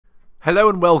Hello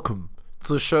and welcome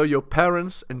to the show your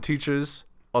parents and teachers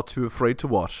are too afraid to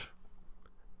watch,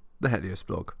 the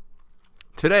heliosblog.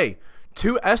 Today,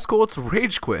 2 escorts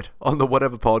rage quit on the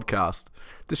Whatever podcast.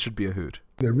 This should be a hoot.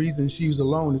 The reason she's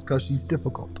alone is because she's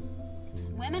difficult.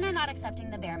 Women are not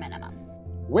accepting the bare minimum.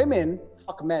 Women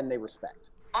fuck men they respect.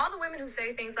 All the women who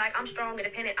say things like, I'm strong,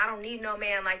 independent, I don't need no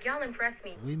man, like, y'all impress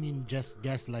me. Women just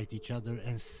gaslight each other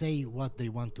and say what they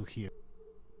want to hear.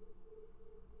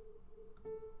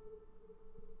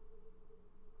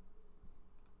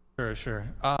 Sure.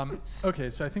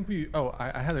 Okay, so I think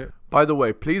I had a... By the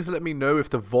way, please let me know if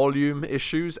the volume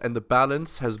issues and the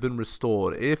balance has been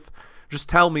restored. Just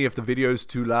tell me if the video is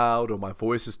too loud or my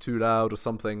voice is too loud or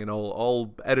something, and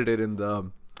I'll edit it in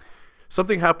the...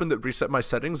 Something happened that reset my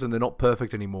settings and they're not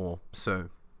perfect anymore. So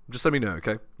just let me know,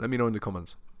 okay? Let me know in the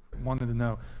comments. Wanted to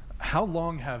know, how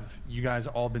long have you guys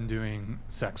all been doing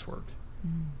sex work?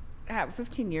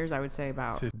 15 years, I would say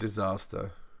about.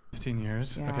 Disaster. 15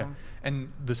 years? Yeah. Okay.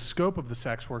 And the scope of the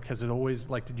sex work, has it always,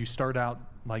 like, did you start out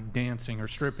like dancing or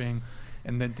stripping,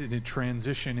 and then did it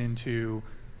transition into,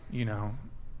 you know,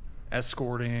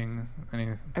 escorting?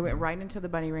 I went right into the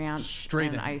bunny ranch. Straight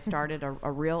and in. I started a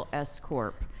real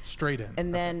Escort. Straight in.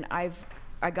 And then I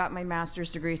got my master's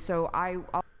degree, so I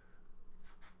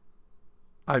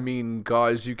mean,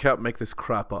 guys, you can't make this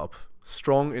crap up.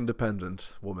 Strong,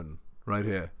 independent woman right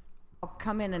here. I'll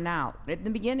come in and out. At the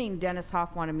beginning, Dennis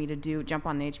Hoff wanted me to jump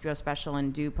on the HBO special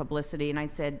and do publicity, and I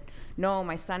said, no,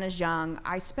 my son is young.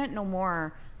 I spent no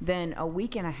more than a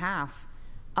week and a half,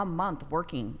 a month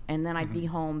working, and then I'd be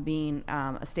home being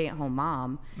a stay-at-home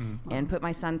mom and put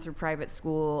my son through private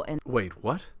school. And Wait,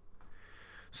 what?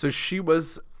 So she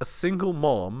was a single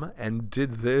mom and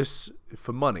did this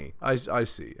for money. I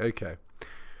see. Okay.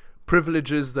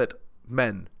 Privileges that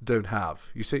men don't have,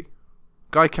 you see?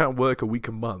 Guy can't work a week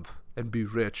a month and be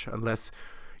rich unless,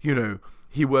 you know,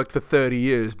 he worked for 30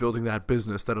 years building that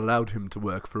business that allowed him to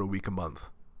work for a week a month.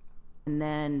 And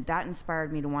then that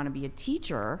inspired me to want to be a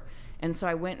teacher. And so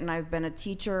I went and I've been a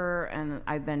teacher, and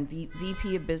I've been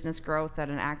VP of business growth at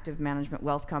an active management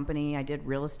wealth company. I did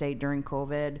real estate during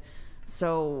COVID.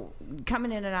 So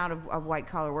coming in and out of white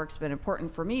collar work's been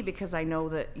important for me, because I know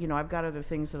that, you know, I've got other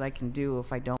things that I can do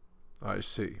if I don't. I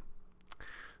see.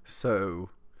 So,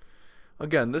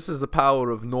 again, this is the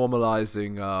power of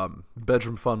normalizing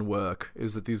bedroom fun work,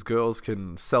 is that these girls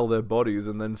can sell their bodies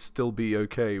and then still be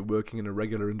okay working in a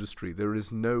regular industry. There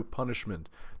is no punishment.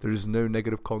 There is no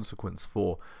negative consequence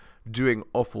for doing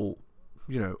awful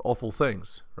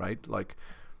things, right? Like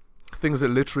things that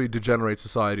literally degenerate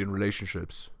society and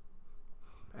relationships.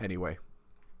 Anyway.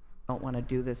 I don't want to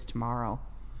do this tomorrow.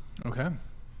 Okay.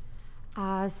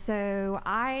 So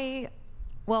I've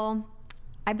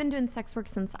been doing sex work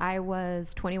since I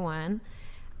was 21.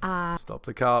 Stop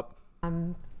the cop.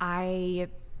 In high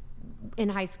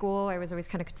school, I was always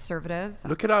kind of conservative.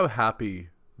 Look at how happy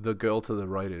the girl to the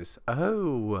right is.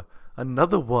 Oh,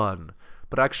 another one.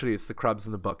 But actually, it's the crabs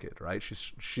in the bucket, right?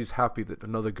 She's happy that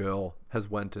another girl has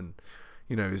went and,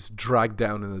 you know, is dragged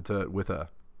down in the dirt with her.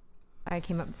 I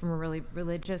came up from a really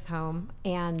religious home,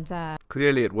 and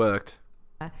Clearly it worked.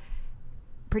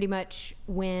 pretty much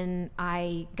when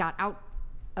I got out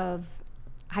of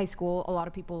high school, a lot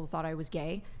of people thought I was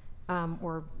gay,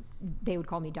 or they would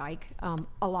call me dyke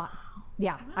a lot.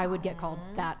 Yeah, I would get called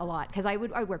that a lot, because I'd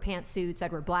wear pantsuits,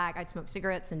 I'd wear black, I'd smoke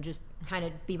cigarettes and just kind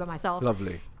of be by myself.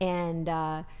 Lovely. And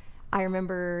I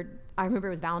remember it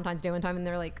was Valentine's Day one time, and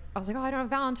they're like, I was like, oh, I don't have a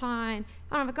Valentine,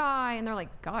 I don't have a guy, and they're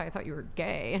like, guy, I thought you were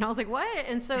gay. And I was like, what?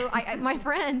 And so my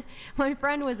friend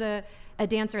was a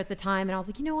dancer at the time, and I was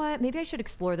like, you know what, maybe I should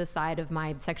explore this side of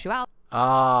my sexuality.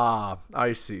 Ah,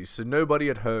 I see. So nobody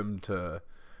at home to,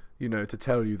 you know, to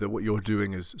tell you that what you're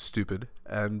doing is stupid.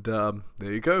 And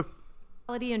there you go.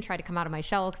 And try to come out of my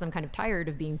shell, because I'm kind of tired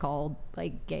of being called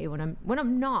like gay when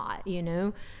I'm not, you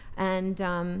know. And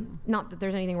not that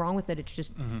there's anything wrong with it, it's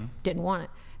just didn't want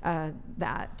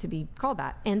that to be called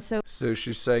that. And so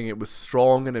she's saying it was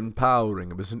strong and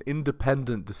empowering. It was an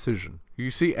independent decision. You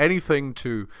see, anything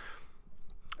to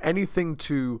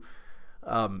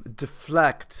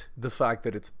deflect the fact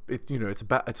that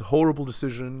it's a horrible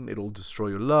decision, it'll destroy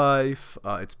your life,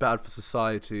 it's bad for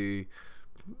society.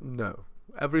 No,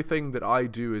 everything that I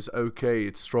do is okay,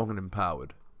 it's strong and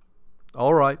empowered.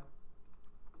 All right.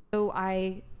 So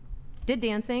I did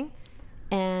dancing,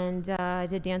 and I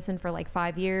did dancing for like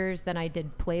 5 years. Then I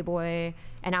did Playboy,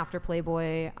 and after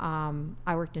Playboy,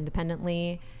 I worked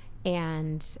independently.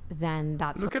 And then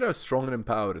that's Look at how strong and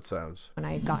empowered it sounds. when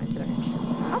I got into the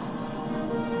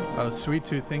Oh, sweet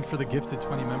tooth. Thank you for the gifted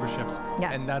 20 memberships.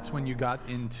 Yeah. And that's when you got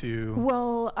into.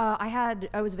 Well,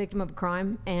 I was a victim of a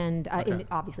crime, and Okay.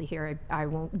 obviously here I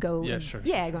won't go. Yeah, sure,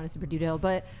 Yeah, sure, go into super detail.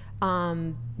 But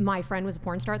my friend was a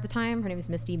porn star at the time. Her name was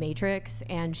Misty Matrix,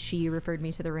 and she referred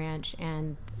me to the ranch,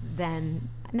 and then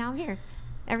now I'm here.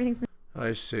 Everything's been.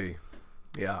 I see.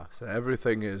 Yeah, so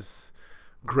everything is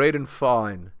great and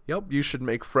fine. Yep, you should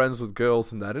make friends with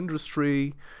girls in that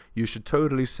industry. You should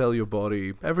totally sell your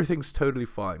body. Everything's totally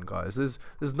fine, guys.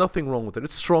 There's nothing wrong with it.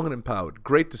 It's strong and empowered.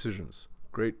 Great decisions.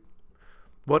 Great.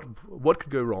 What could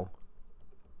go wrong?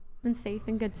 Been safe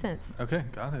and good sense. Okay,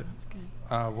 got it. That's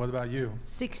good. What about you?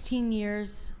 16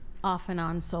 years off and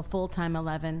on, so full-time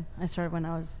 11. I started when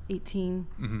I was 18.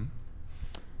 Mm-hmm.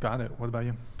 Got it. What about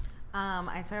you?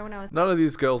 I started when I was None of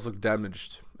these girls look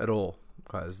damaged at all,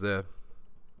 guys. They're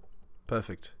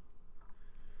perfect.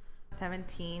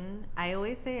 17. I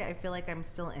always say I feel like I'm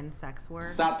still in sex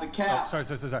work. Stop the cap. Sorry.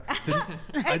 Excuse you.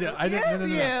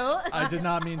 I did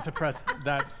not mean to press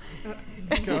that.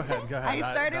 Go ahead. I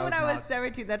started when I was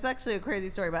 17. That's actually a crazy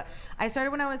story, but I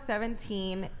started when I was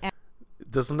 17,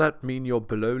 Doesn't that mean you're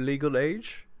below legal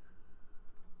age?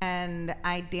 and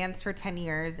I danced for 10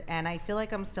 years, and I feel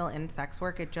like I'm still in sex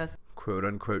work. It just Quote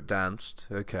unquote danced.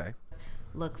 Okay.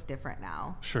 looks different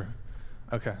now. Sure.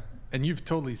 Okay. And you've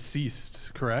totally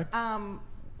ceased, correct?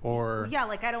 Or Yeah,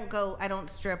 like I don't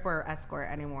strip or escort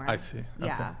anymore. I see. Okay.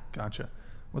 Yeah. Gotcha.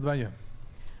 What about you?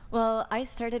 Well, I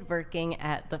started working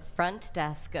at the front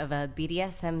desk of a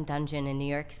BDSM dungeon in New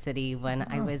York City when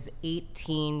I was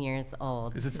 18 years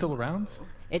old. Is it still around?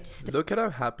 It Look at how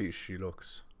happy she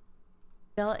looks.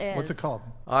 still is. What's it called?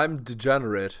 I'm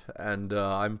degenerate and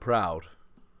I'm proud.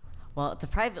 Well, it's a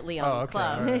privately owned okay,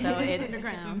 club, all right. so it's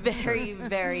very,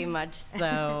 very much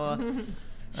so.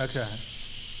 Okay.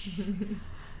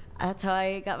 That's how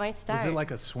I got my start. Is it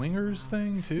like a swingers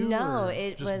thing too? No, or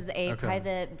it just- was a okay.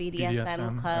 private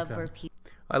BDSM club okay. where people.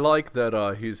 I like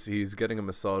that he's getting a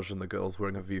massage and the girl's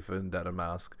wearing a V for Vendetta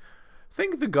mask. I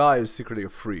think the guy is secretly a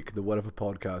freak, the whatever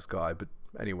podcast guy, but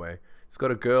anyway. He's got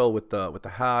a girl with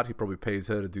the hat, he probably pays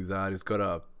her to do that. He's got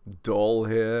a doll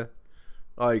here.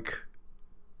 Like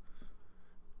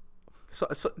so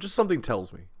just something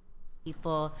tells me.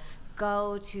 People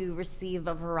go to receive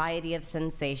a variety of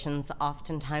sensations,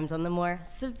 oftentimes on the more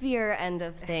severe end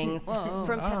of things, from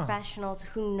professionals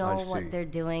who know see. what they're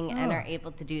doing and are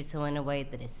able to do so in a way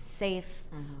that is safe,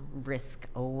 risk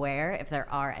aware if there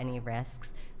are any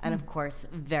risks, and of course,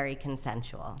 very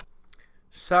consensual.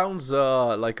 Sounds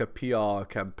like a PR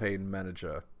campaign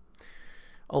manager.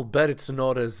 I'll bet it's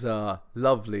not as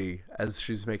lovely as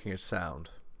she's making it sound.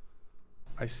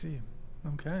 I see.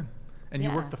 Okay. And you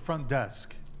Yeah. worked the front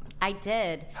desk. I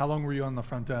did. How long were you on the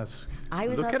front desk? I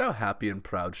was Look at how happy and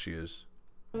proud she is.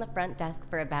 on the front desk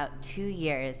for about 2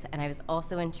 years, and I was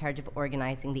also in charge of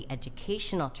organizing the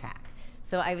educational track.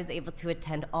 So I was able to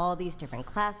attend all these different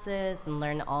classes and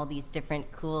learn all these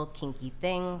different cool, kinky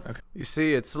things. Okay. You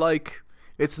see, it's like,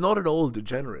 it's not at all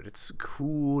degenerate. It's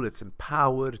cool, it's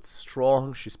empowered, it's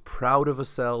strong, she's proud of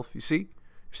herself. You see,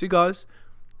 guys?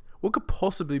 What could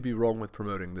possibly be wrong with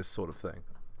promoting this sort of thing?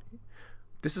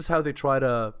 This is how they try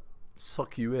to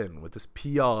suck you in with this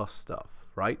PR stuff,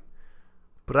 right?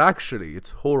 But actually,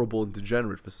 it's horrible and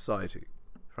degenerate for society,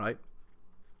 right?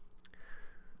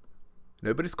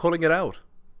 Nobody's calling it out.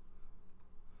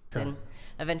 And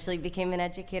eventually became an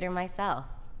educator myself.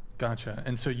 Gotcha.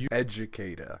 And so you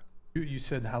Educator. you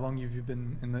said how long have you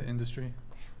been in the industry?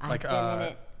 I've been in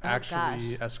it. Oh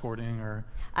Actually gosh. escorting or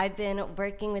I've been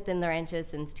working within the ranches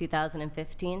since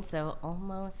 2015, so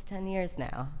almost 10 years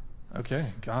now.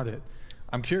 okay, got it.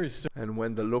 I'm curious. So And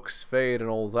when the looks fade and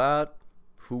all that,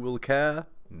 who will care?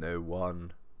 No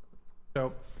one.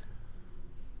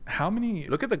 how many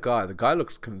Look at the guy. The guy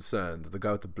looks concerned. The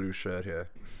guy with the blue shirt here.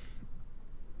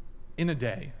 in a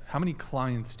day? How many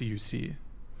clients do you see?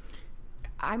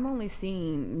 I'm only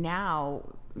seeing now,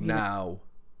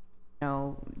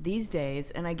 these days,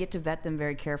 and I get to vet them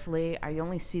very carefully. I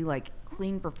only see like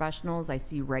clean professionals. I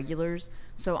see regulars.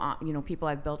 So, people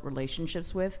I've built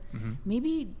relationships with,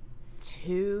 maybe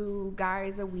 2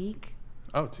 guys a week.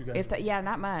 Oh, 2 guys. If that, yeah,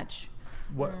 not much.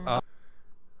 What?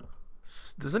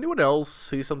 Does anyone else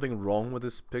see something wrong with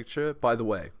this picture? By the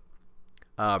way,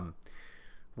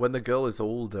 when the girl is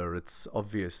older, it's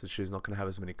obvious that she's not going to have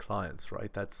as many clients,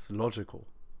 right? That's logical.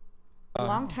 A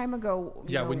long time ago,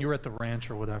 yeah, when you were at the ranch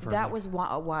or whatever. that like- was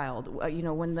wild.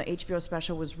 When the HBO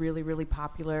special was really, really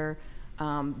popular,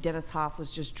 Dennis Hoff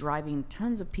was just driving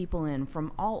tons of people in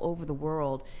from all over the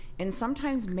world, and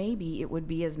sometimes maybe it would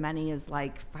be as many as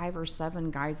like 5 or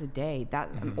 7 guys a day.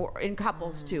 Or in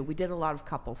couples too. We did a lot of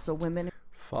couples. So women.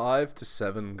 5 to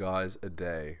 7 guys a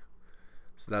day.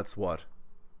 So that's what?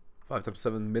 5 times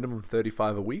 7, minimum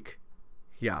 35 a week?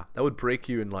 Yeah, that would break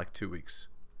you in like 2 weeks.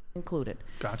 Included.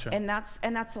 Gotcha. And that's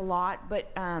a lot,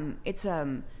 but it's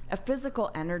a physical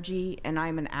energy, and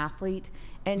I'm an athlete,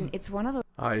 and it's one of those.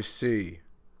 I see.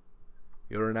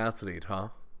 You're an athlete, huh?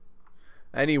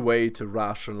 Any way to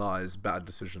rationalize bad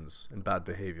decisions and bad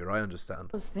behavior, I understand.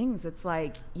 Those things, it's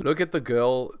like... Look at the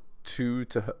girl to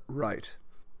her right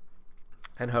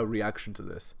and her reaction to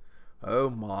this.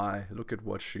 Oh my, look at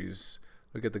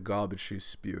the garbage she's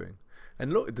spewing.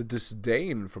 And look, the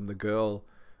disdain from the girl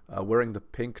wearing the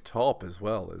pink top as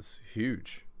well is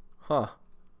huge. Huh.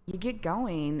 You get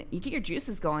going, you get your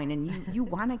juices going, and you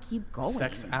want to keep going.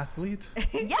 Sex athlete?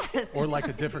 Yes. Or like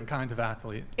a different kind of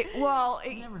athlete?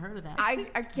 I've never heard of that. I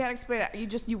can't explain it.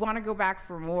 You want to go back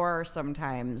for more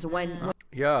sometimes.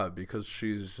 Yeah, because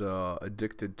she's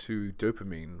addicted to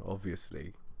dopamine,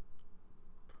 obviously.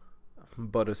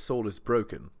 But her soul is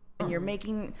broken. And you're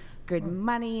making good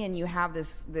money, and you have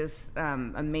this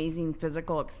amazing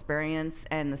physical experience,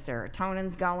 and the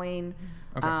serotonin's going.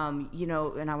 Okay. You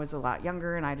know, and I was a lot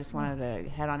younger, and I just wanted to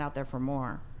head on out there for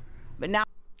more. But now...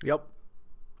 Yep.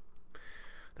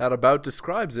 That about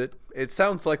describes it. It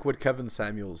sounds like what Kevin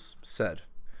Samuels said.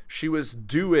 She was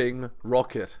doing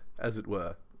Rocket, as it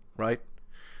were, right?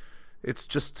 It's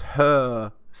just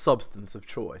her substance of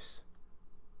choice.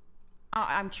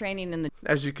 I'm training in the...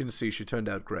 As you can see, she turned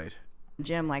out great.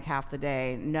 Gym like half the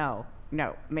day. No.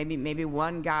 Maybe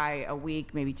one guy a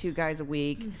week, maybe 2 guys a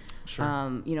week. Sure.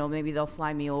 You know, maybe they'll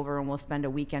fly me over and we'll spend a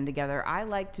weekend together. I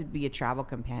like to be a travel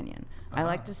companion. I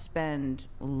like to spend,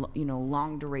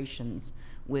 long durations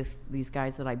with these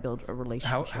guys that I build a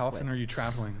relationship with. How often are you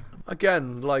traveling?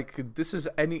 Again, like, this is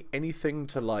anything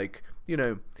to, like,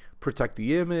 protect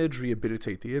the image,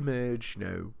 rehabilitate the image,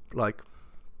 like,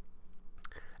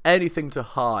 anything to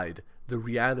hide the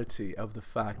reality of the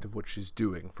fact of what she's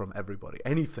doing from everybody.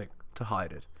 Anything to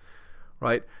hide it,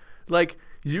 right? Like,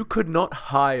 you could not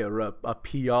hire a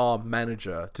PR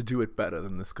manager to do it better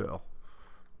than this girl.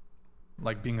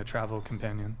 Like being a travel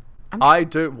companion? I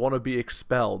don't want to be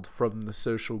expelled from the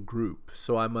social group,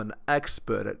 so I'm an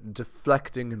expert at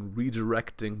deflecting and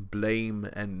redirecting blame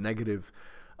and negative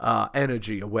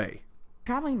energy away.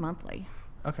 Traveling monthly.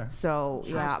 Okay. So,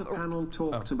 yeah. Has the panel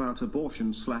talked about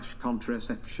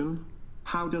abortion/contraception?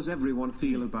 How does everyone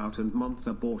feel about month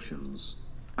abortions?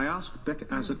 I ask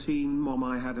Beck, as a teen mom,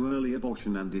 I had an early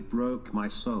abortion and it broke my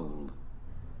soul.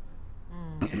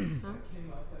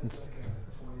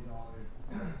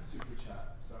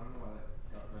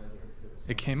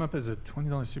 It came up as a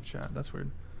 $20 super chat. That's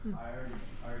weird. I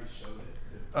already showed it.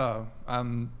 Oh,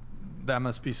 that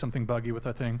must be something buggy with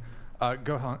our thing.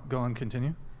 Go on,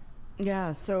 continue.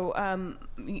 Yeah, so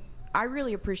I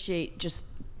really appreciate just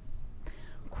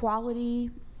quality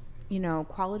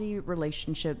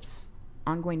relationships,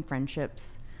 ongoing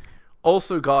friendships.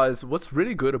 Also, guys, what's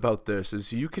really good about this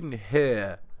is you can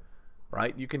hear,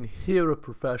 right? You can hear a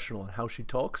professional and how she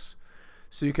talks,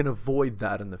 so you can avoid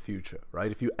that in the future, right?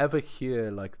 If you ever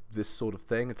hear like this sort of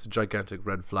thing, it's a gigantic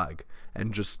red flag,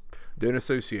 and just don't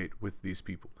associate with these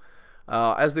people.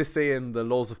 As they say in The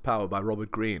Laws of Power by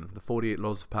Robert Greene, the 48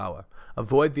 Laws of Power,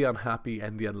 avoid the unhappy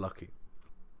and the unlucky.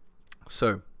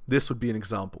 So this would be an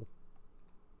example.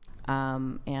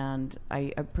 And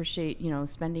I appreciate,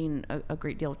 spending a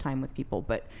great deal of time with people,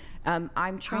 but I'm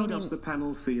training. How does the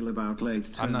panel feel about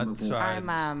late-term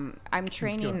abortion? I'm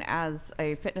training as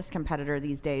a fitness competitor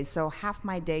these days, so half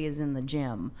my day is in the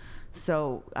gym.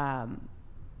 So, I'm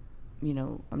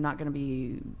not going to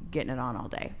be getting it on all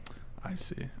day. I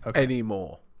see. Okay.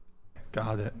 Anymore.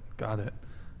 Got it.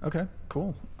 Okay,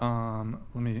 cool.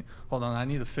 Let me hold on. I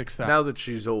need to fix that. Now that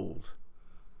she's old,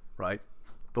 right?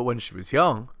 But when she was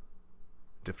young,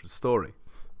 different story,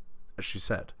 as she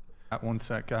said. At 1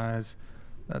 sec, guys.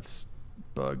 That's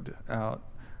bugged out.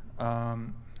 How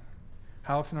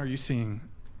often are you seeing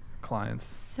clients?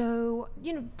 So,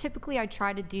 typically I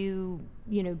try to do,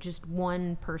 just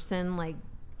one person. Like,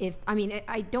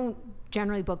 I don't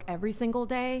generally book every single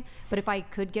day, but if I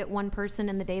could get one person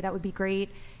in the day, that would be great.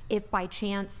 If by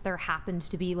chance there happens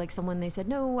to be like someone, they said,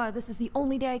 no, this is the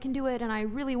only day I can do it, and I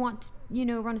really want,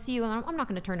 want to see you, and I'm not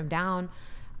going to turn them down.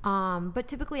 But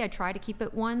typically I try to keep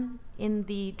it one in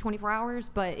the 24 hours,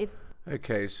 but if...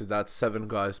 Okay, so that's 7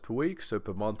 guys per week, so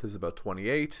per month is about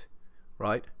 28,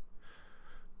 right?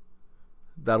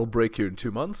 That'll break you in 2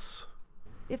 months.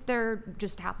 If there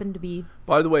just happen to be...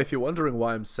 By the way, if you're wondering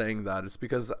why I'm saying that, it's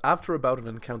because after about an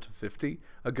encounter 50,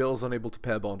 a girl's unable to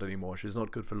pair bond anymore. She's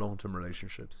not good for long-term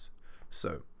relationships.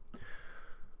 So,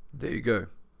 there you go.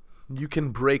 You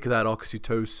can break that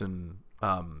oxytocin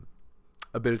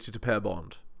ability to pair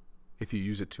bond if you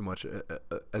use it too much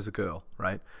as a girl,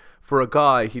 right? For a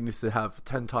guy, he needs to have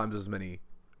 10 times as many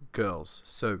girls.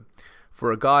 So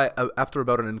for a guy, after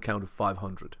about an encounter of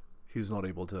 500, he's not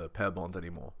able to pair bond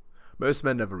anymore. Most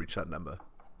men never reach that number.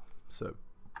 So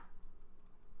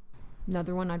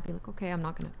Another one, I'd be like, okay, I'm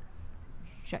not going to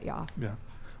shut you off. Yeah.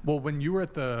 Well, when you were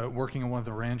working on one of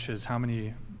the ranches, how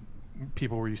many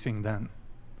people were you seeing then?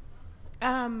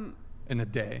 In a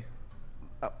day?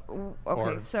 Okay,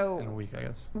 or so in a week, I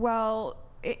guess. Well,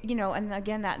 you know, and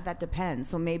again, that depends.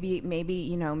 So maybe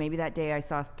you know, maybe that day I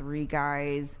saw 3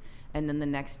 guys, and then the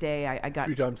next day I got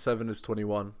 3 times 7 is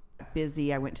 21.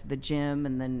 busy. I went to the gym,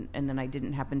 and then I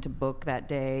didn't happen to book that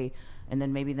day, and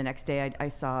then maybe the next day I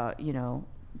saw, you know,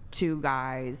 2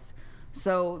 guys.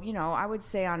 So, you know, I would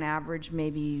say on average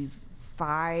maybe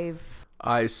 5.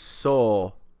 I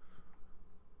saw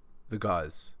the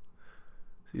guys.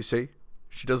 You see?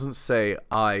 She doesn't say,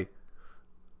 I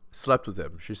slept with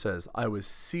him. She says, I was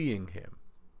seeing him.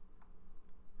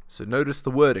 So notice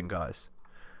the wording, guys.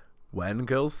 When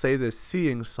girls say they're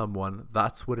seeing someone,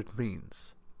 that's what it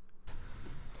means.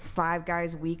 5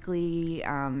 guys weekly,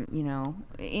 you know.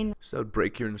 So that would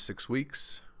break you in 6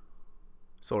 weeks.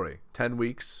 Sorry, 10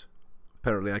 weeks.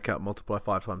 Apparently I can't multiply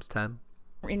 5 times 10.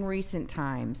 In recent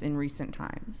times.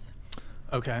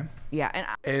 Okay. Yeah, and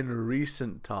in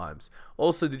recent times.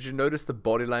 Also, did you notice the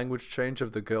body language change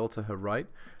of the girl to her right?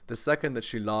 The second that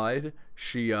she lied,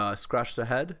 she scratched her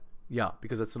head. Yeah,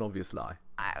 because that's an obvious lie.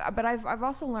 But I've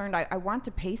also learned I want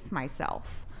to pace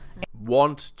myself.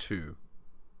 Want to.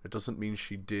 It doesn't mean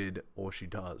she did or she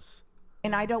does.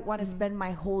 And I don't want to spend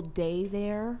my whole day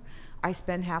there. I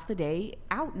spend half the day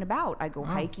out and about. I go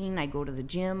hiking, I go to the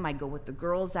gym, I go with the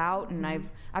girls out, and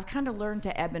I've kind of learned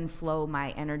to ebb and flow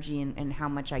my energy and how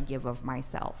much I give of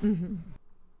myself.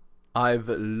 I've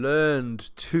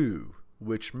learned to,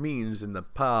 which means in the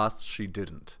past she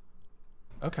didn't.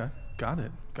 Okay, got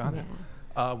it.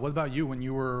 What about you when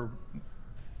you were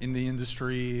in the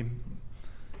industry?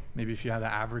 Maybe if you had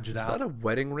to average it out. Is that a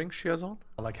wedding ring she has on?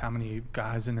 Like how many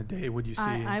guys in a day would you see?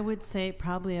 I would say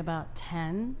probably about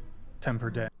 10. 10 per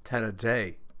day. 10 a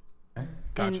day. Okay,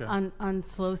 gotcha. And on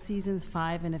slow seasons,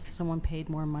 5. And if someone paid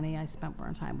more money, I spent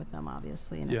more time with them,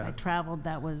 obviously. And if I traveled,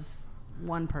 that was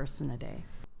 1 person a day.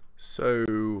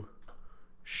 So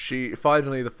she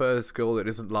finally the first girl that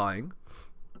isn't lying.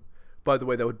 By the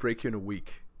way, that would break you in a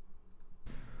week.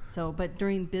 So, but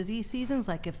during busy seasons,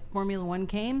 like if Formula 1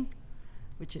 came,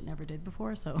 which it never did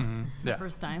before, so the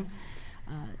first time.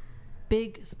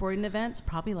 Big sporting events,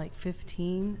 probably like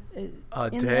 15 a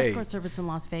in day. The escort service in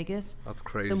Las Vegas. That's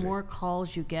crazy. The more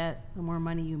calls you get, the more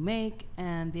money you make,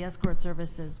 and the escort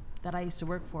services that I used to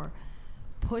work for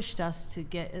pushed us to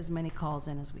get as many calls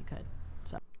in as we could.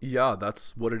 So yeah,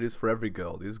 that's what it is for every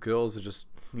girl. These girls are just,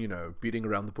 you know, beating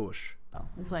around the bush.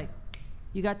 It's like,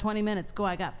 you got 20 minutes, go,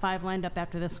 I got 5 lined up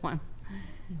after this one.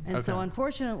 And so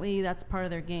unfortunately, that's part of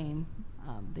their game.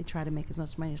 They try to make as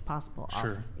much money as possible off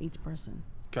each person.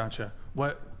 Gotcha.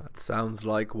 That sounds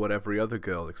like what every other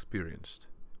girl experienced.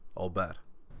 I'll bet.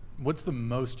 What's the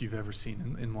most you've ever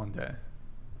seen in one day?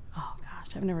 Oh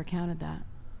gosh, I've never counted that.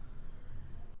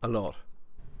 A lot.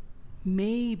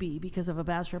 Maybe because of a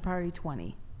bachelor party,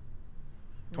 20.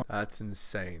 That's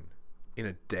insane. In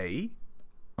a day?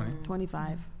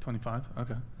 25. 25?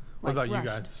 Okay. What about you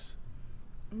guys?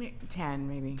 10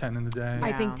 maybe. 10 in the day?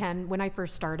 I think 10 when I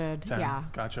first started. 10. Yeah.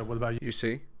 Gotcha. What about you? You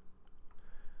see?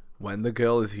 When the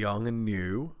girl is young and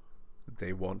new,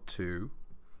 they want to...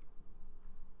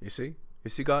 You see? You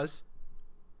see, guys?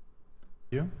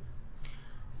 You?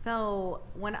 So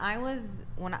when I was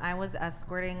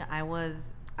escorting,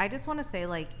 I just want to say,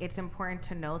 like, it's important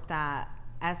to note that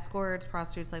escorts,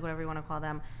 prostitutes, like whatever you want to call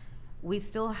them, we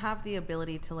still have the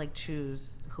ability to like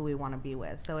choose who we want to be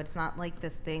with. So it's not like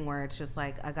this thing where it's just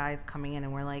like a guy's coming in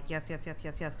and we're like, yes, yes, yes,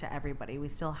 yes, yes to everybody. We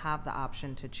still have the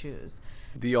option to choose.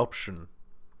 The option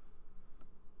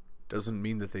doesn't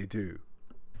mean that they do.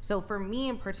 So for me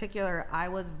in particular, I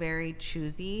was very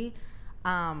choosy.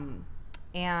 And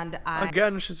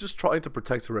Again, she's just trying to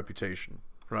protect her reputation,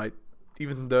 right?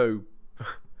 Even though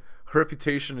her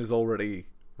reputation is already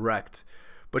wrecked.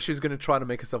 But she's going to try to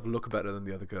make herself look better than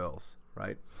the other girls,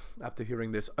 right? After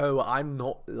hearing this, oh, I'm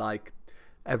not like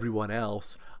everyone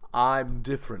else. I'm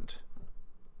different.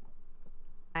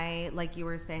 Like you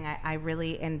were saying, I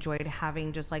really enjoyed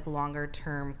having just like longer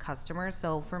term customers.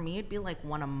 So for me, it'd be like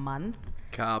 1 a month.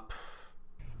 Cap.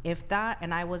 If that,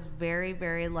 and I was very,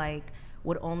 very like,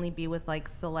 would only be with like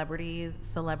celebrities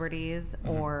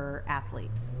or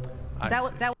athletes.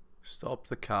 Stop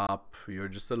the cap. You're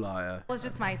just a liar. It was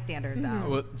just my standard, though.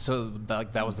 Well, so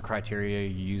that was the criteria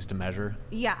you used to measure?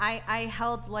 Yeah, I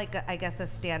held like I guess a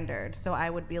standard. So I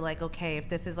would be like, okay, if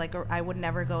this is like I would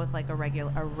never go with like a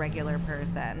regular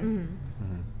person.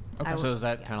 Okay. So is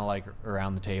that kind of like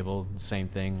around the table, the same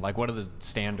thing? Like, what are the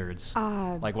standards?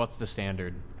 Like, what's the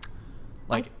standard?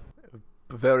 Like,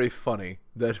 very funny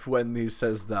that when he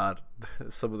says that,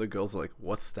 some of the girls are like,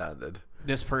 "What's standard?"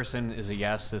 This person is a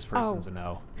yes, this person's a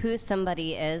no. Who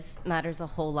somebody is matters a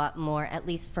whole lot more, at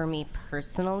least for me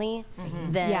personally,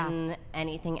 than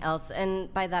anything else.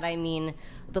 And by that I mean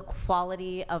the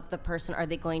quality of the person. Are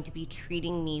they going to be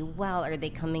treating me well? Are they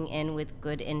coming in with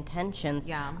good intentions?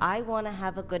 Yeah. I want to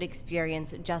have a good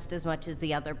experience just as much as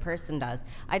the other person does.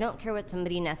 I don't care what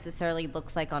somebody necessarily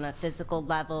looks like on a physical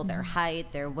level, their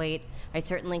height, their weight. I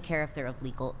certainly care if they're of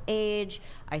legal age.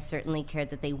 I certainly care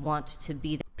that they want to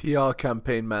be there. PR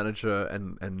campaign manager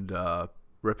and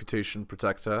reputation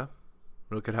protector.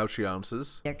 Look at how she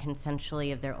answers. They're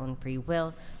consensually of their own free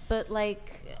will. But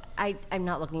like, I'm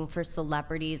not looking for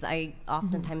celebrities. I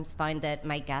oftentimes find that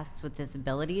my guests with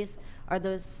disabilities are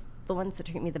the ones that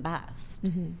treat me the best.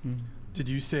 Did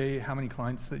you say how many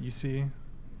clients that you see?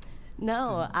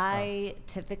 No, I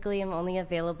typically am only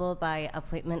available by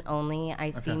appointment only.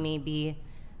 I see maybe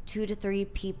 2 to 3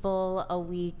 people a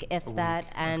week, if that.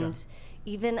 And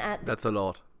even at that's a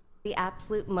lot. The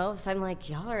absolute most, I'm like,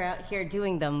 y'all are out here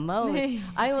doing the most.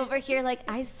 I'm over here like,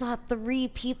 I saw 3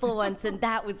 people once, and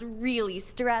that was really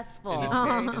stressful.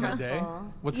 In a day?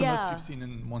 What's the most you've seen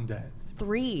in one day?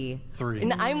 3.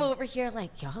 And I'm over here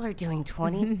like, y'all are doing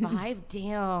 25?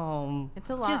 Damn. It's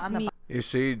a lot Just on the me. You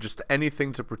see, just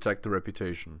anything to protect the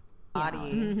reputation.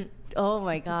 bodies. Oh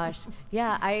my gosh.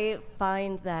 Yeah, I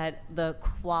find that the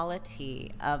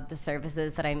quality of the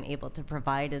services that I'm able to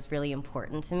provide is really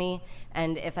important to me.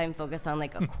 And if I'm focused on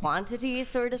like a quantity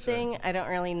sort of thing, I don't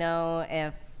really know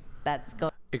if that's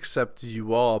going. Except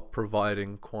you are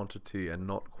providing quantity and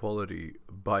not quality,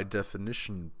 by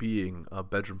definition being a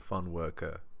bedroom fun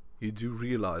worker. You do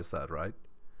realize that, right?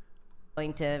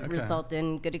 Going to result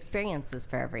in good experiences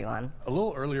for everyone. A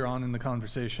little earlier on in the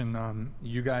conversation,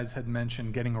 you guys had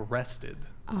mentioned getting arrested.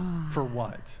 For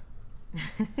what?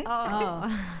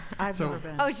 I've never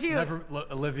been. Oh, shoot. Never,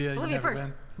 Olivia, you never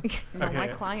first. been? No, my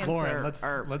clients Lauren,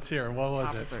 are let's hear. What was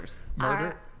officers. it?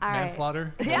 Murder? All right.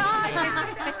 Manslaughter?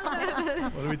 Yeah.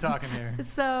 What are we talking here?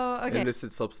 So, okay.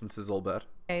 Illicit substances, all bad.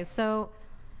 Okay, so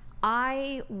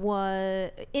I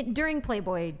was during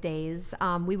Playboy days.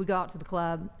 We would go out to the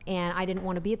club, and I didn't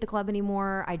want to be at the club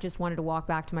anymore. I just wanted to walk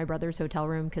back to my brother's hotel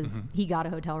room because he got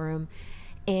a hotel room,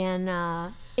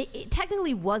 and it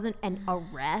technically wasn't an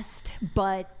arrest,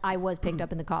 but I was picked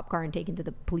up in the cop car and taken to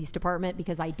the police department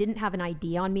because I didn't have an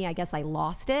ID on me. I guess I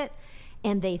lost it,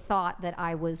 and they thought that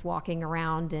I was walking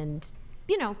around and,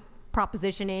 you know,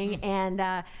 propositioning, and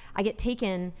I get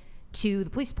taken to the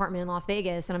police department in Las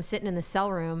Vegas, and I'm sitting in the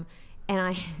cell room,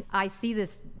 and I see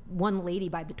this one lady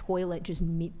by the toilet just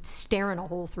staring a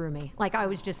hole through me. Like, I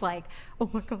was just like, oh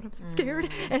my God, I'm so scared.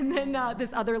 And then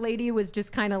this other lady was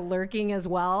just kind of lurking as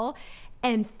well.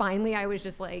 And finally I was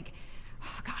just like,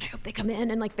 oh God, I hope they come in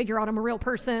and like figure out I'm a real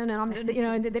person. And I'm, you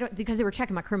know, and they don't, because they were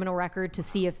checking my criminal record to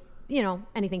see if, you know,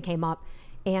 anything came up.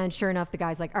 And sure enough, the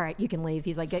guy's like, all right, you can leave.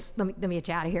 He's like, let me get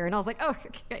you out of here. And I was like, oh,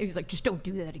 okay. He's like, just don't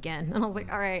do that again. And I was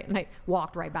like, all right. And I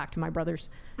walked right back to my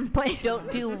brother's place. Don't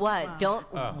do what? Don't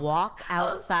walk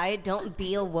outside. Don't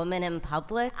be a woman in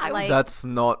public. Like, That's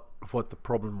not what the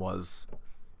problem was.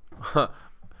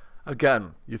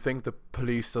 Again, you think the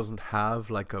police doesn't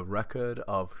have like a record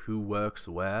of who works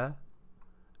where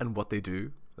and what they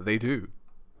do? They do.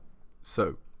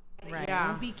 So. Right.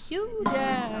 Yeah. Be cute.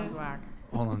 Yeah. Sounds whack.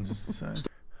 Hold on just a second.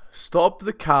 Stop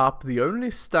the cap. The only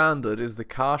standard is the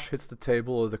cash hits the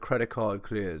table or the credit card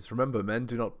clears. Remember, men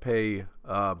do not pay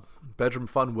bedroom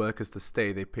fun workers to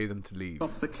stay. They pay them to leave.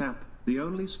 Stop the cap. The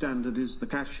only standard is the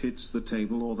cash hits the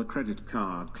table or the credit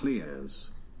card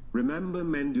clears. Remember,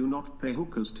 men do not pay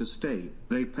hookers to stay.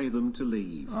 They pay them to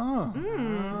leave.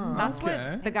 That's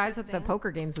what the guys at the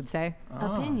poker games would say.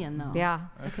 Opinion, though. Yeah.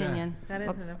 Opinion. That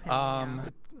is an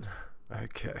opinion.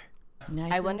 Okay.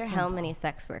 I wonder how many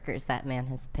sex workers that man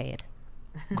has paid.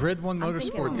 Grid One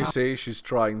Motorsports. You see, she's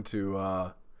trying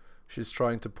to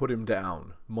put him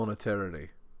down monetarily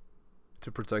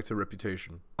to protect her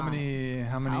reputation. How many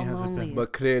has it been?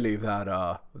 But clearly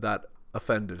that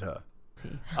offended her.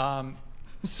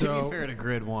 So, to be fair to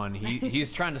Grid One,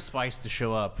 he's trying to spice the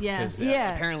show up because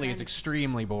apparently it's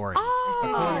extremely boring.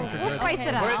 We'll spice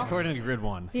it up. According to Grid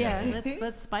One. Yeah,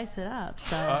 let's spice it up.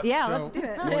 So let's do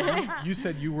it. Well, you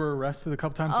said you were arrested a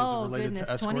couple times. Is it related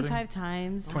to escorting? 25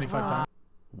 times. 25 times.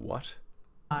 What?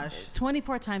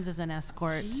 24 times as an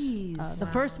escort. The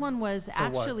first one was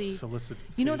actually,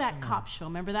 you know that cop show,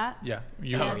 remember that? Yeah.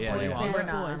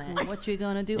 What you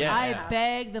gonna do? Yeah. I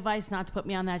begged the Vice not to put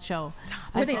me on that show.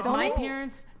 I said, my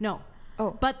parents, no.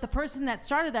 Oh. But the person that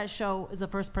started that show is the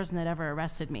first person that ever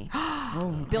arrested me.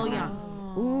 Bill Young.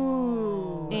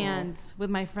 Ooh. And with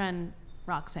my friend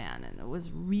Roxanne, and it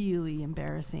was really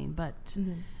embarrassing, but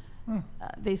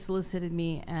they solicited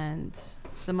me and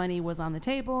the money was on the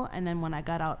table. And then when I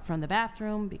got out from the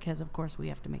bathroom, because of course we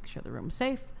have to make sure the room's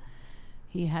safe,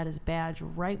 he had his badge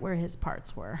right where his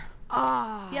parts were.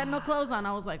 He had no clothes on.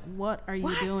 I was like, what are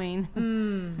you doing?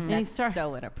 And That's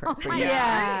so inappropriate.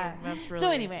 Yeah, that's really. So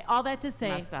anyway, all that to say,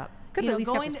 messed up. Could've you at know,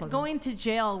 least kept his clothes going to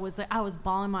jail was like, I was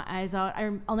bawling my eyes out.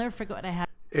 I'll never forget what I had.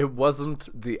 It wasn't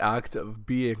the act of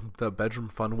being the bedroom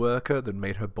fun worker that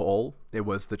made her bawl. It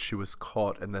was that she was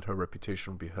caught and that her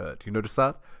reputation would be hurt. You notice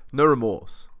that? No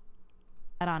remorse.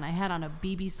 I had on a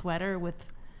BB sweater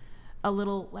with a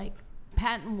little like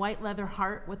patent white leather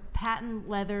heart with patent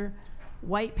leather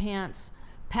white pants,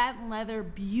 patent leather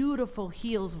beautiful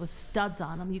heels with studs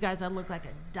on them. You guys, I looked like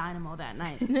a dynamo that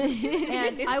night.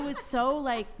 And I was so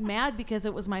like mad because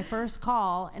it was my first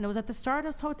call and it was at the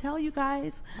Stardust Hotel, you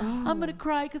guys. I'm gonna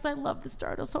cry because I love the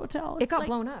Stardust Hotel. It got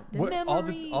blown up. What, all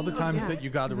the times that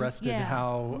you got arrested, Yeah.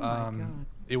 how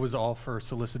it was all for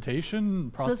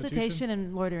solicitation, prostitution? Solicitation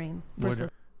and loitering.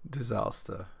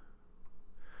 Disaster.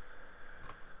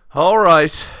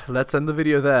 Alright, let's end the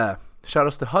video there.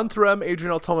 Shoutouts to Hunter M,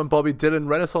 Adrian L, Tom and Bobby, Dylan,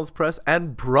 Renaissance Press,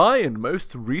 and Brian,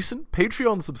 most recent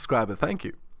Patreon subscriber. Thank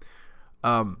you.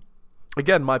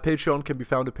 Again, my Patreon can be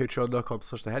found at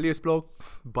patreon.com/theheliosblog.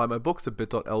 Buy my books at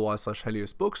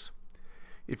bit.ly/heliosbooks.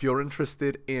 If you're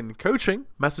interested in coaching,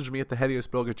 message me at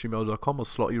theheliosblog@gmail.com. I'll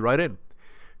slot you right in.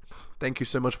 Thank you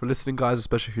so much for listening, guys,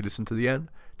 especially if you listen to the end.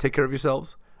 Take care of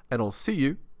yourselves, and I'll see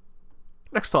you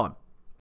next time.